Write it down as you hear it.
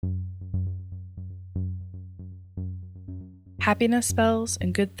Happiness Spells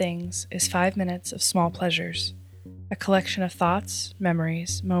and Good Things is 5 minutes of small pleasures, a collection of thoughts,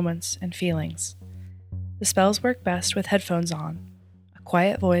 memories, moments, and feelings. The spells work best with headphones on, a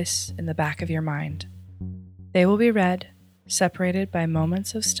quiet voice in the back of your mind. They will be read, separated by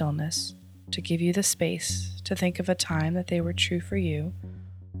moments of stillness, to give you the space to think of a time that they were true for you,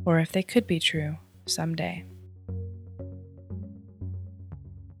 or if they could be true someday.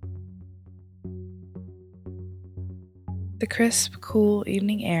 The crisp, cool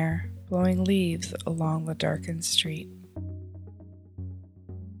evening air blowing leaves along the darkened street.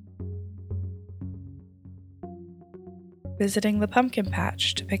 Visiting the pumpkin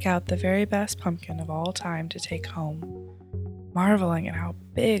patch to pick out the very best pumpkin of all time to take home, marveling at how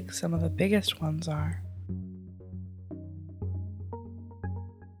big some of the biggest ones are.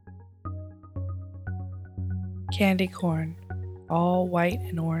 Candy corn, all white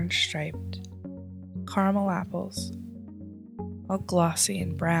and orange striped. Caramel apples, all glossy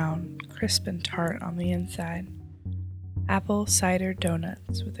and brown, crisp and tart on the inside. Apple cider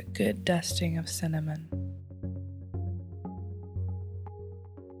donuts with a good dusting of cinnamon.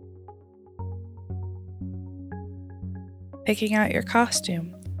 Picking out your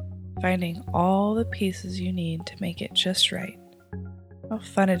costume, finding all the pieces you need to make it just right. How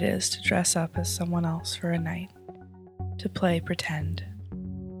fun it is to dress up as someone else for a night, to play pretend.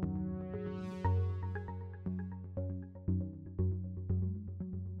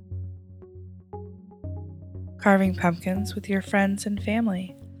 Carving pumpkins with your friends and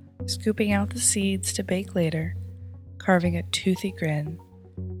family, scooping out the seeds to bake later, carving a toothy grin,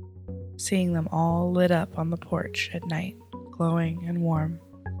 seeing them all lit up on the porch at night, glowing and warm.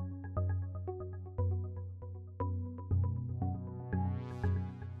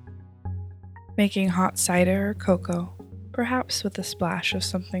 Making hot cider or cocoa, perhaps with a splash of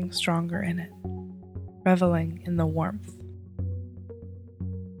something stronger in it, reveling in the warmth.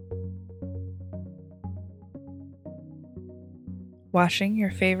 Watching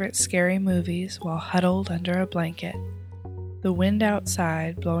your favorite scary movies while huddled under a blanket, the wind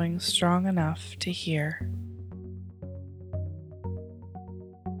outside blowing strong enough to hear.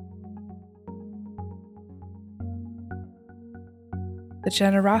 The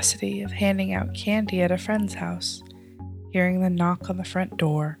generosity of handing out candy at a friend's house, hearing the knock on the front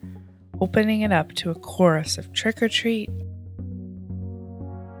door, opening it up to a chorus of trick or treat.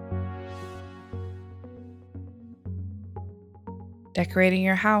 Decorating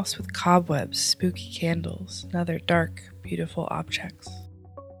your house with cobwebs, spooky candles, and other dark, beautiful objects.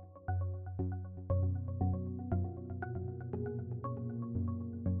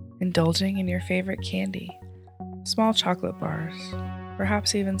 Indulging in your favorite candy, small chocolate bars,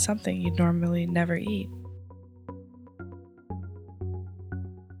 perhaps even something you'd normally never eat.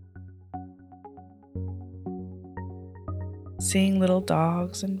 Seeing little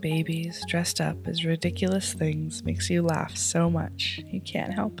dogs and babies dressed up as ridiculous things makes you laugh so much you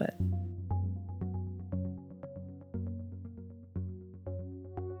can't help it.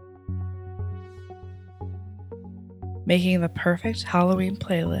 Making the perfect Halloween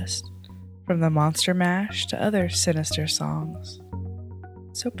playlist, from the Monster Mash to other sinister songs.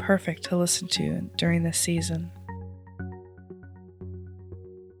 So perfect to listen to during this season.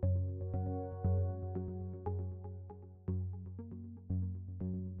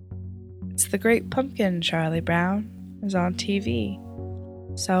 It's The Great Pumpkin, Charlie Brown, is on TV,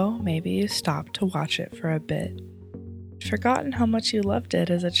 so maybe you stopped to watch it for a bit. You'd forgotten how much you loved it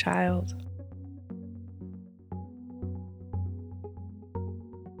as a child.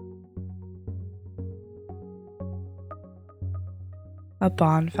 A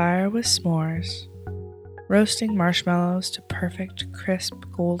bonfire with s'mores, roasting marshmallows to perfect crisp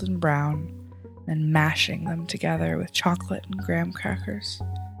golden brown, and mashing them together with chocolate and graham crackers,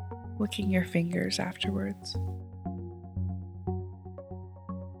 licking your fingers afterwards.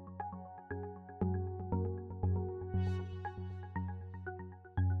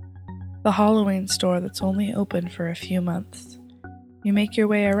 The Halloween store that's only open for a few months. You make your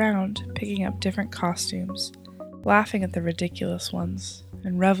way around, picking up different costumes, laughing at the ridiculous ones,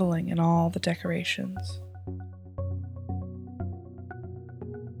 and reveling in all the decorations.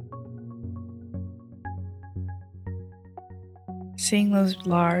 Seeing those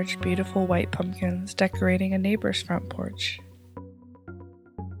large, beautiful white pumpkins decorating a neighbor's front porch.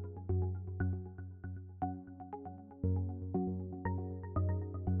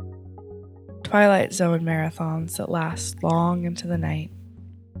 Twilight Zone marathons that last long into the night.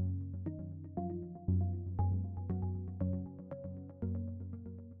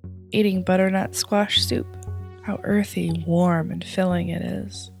 Eating butternut squash soup, how earthy, warm, and filling it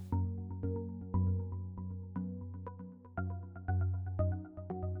is.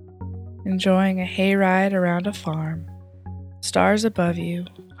 enjoying a hayride around a farm, stars above you,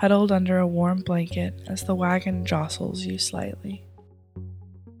 huddled under a warm blanket as the wagon jostles you slightly.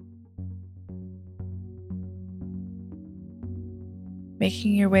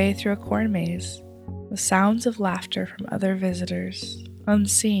 Making your way through a corn maze, the sounds of laughter from other visitors,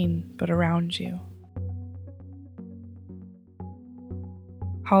 unseen but around you.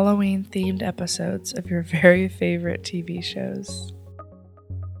 Halloween-themed episodes of your very favorite TV shows.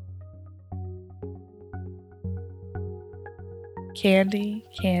 Candy,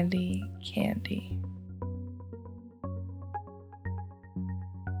 candy, candy.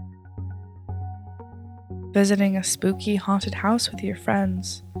 Visiting a spooky haunted house with your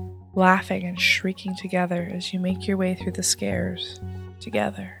friends, laughing and shrieking together as you make your way through the scares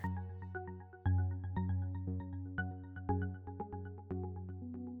together.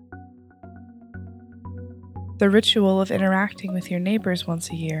 The ritual of interacting with your neighbors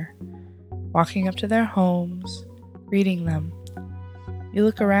once a year, walking up to their homes, greeting them. You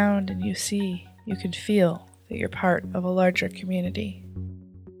look around and you can feel that you're part of a larger community.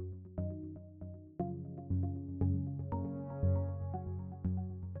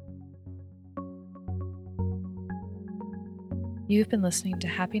 You've been listening to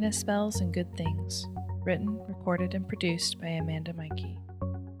Happiness Spells and Good Things, written, recorded, and produced by Amanda Mikey.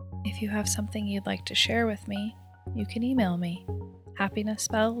 If you have something you'd like to share with me, you can email me,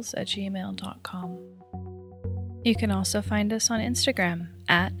 happinessspells@gmail.com. You can also find us on Instagram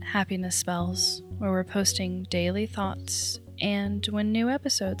 @happinessspells, where we're posting daily thoughts and when new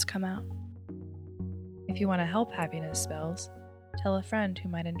episodes come out. If you want to help Happiness Spells, tell a friend who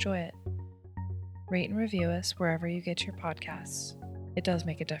might enjoy it. Rate and review us wherever you get your podcasts. It does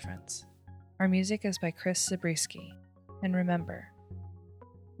make a difference. Our music is by Chris Zabriskie. And remember,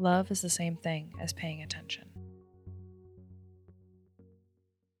 love is the same thing as paying attention.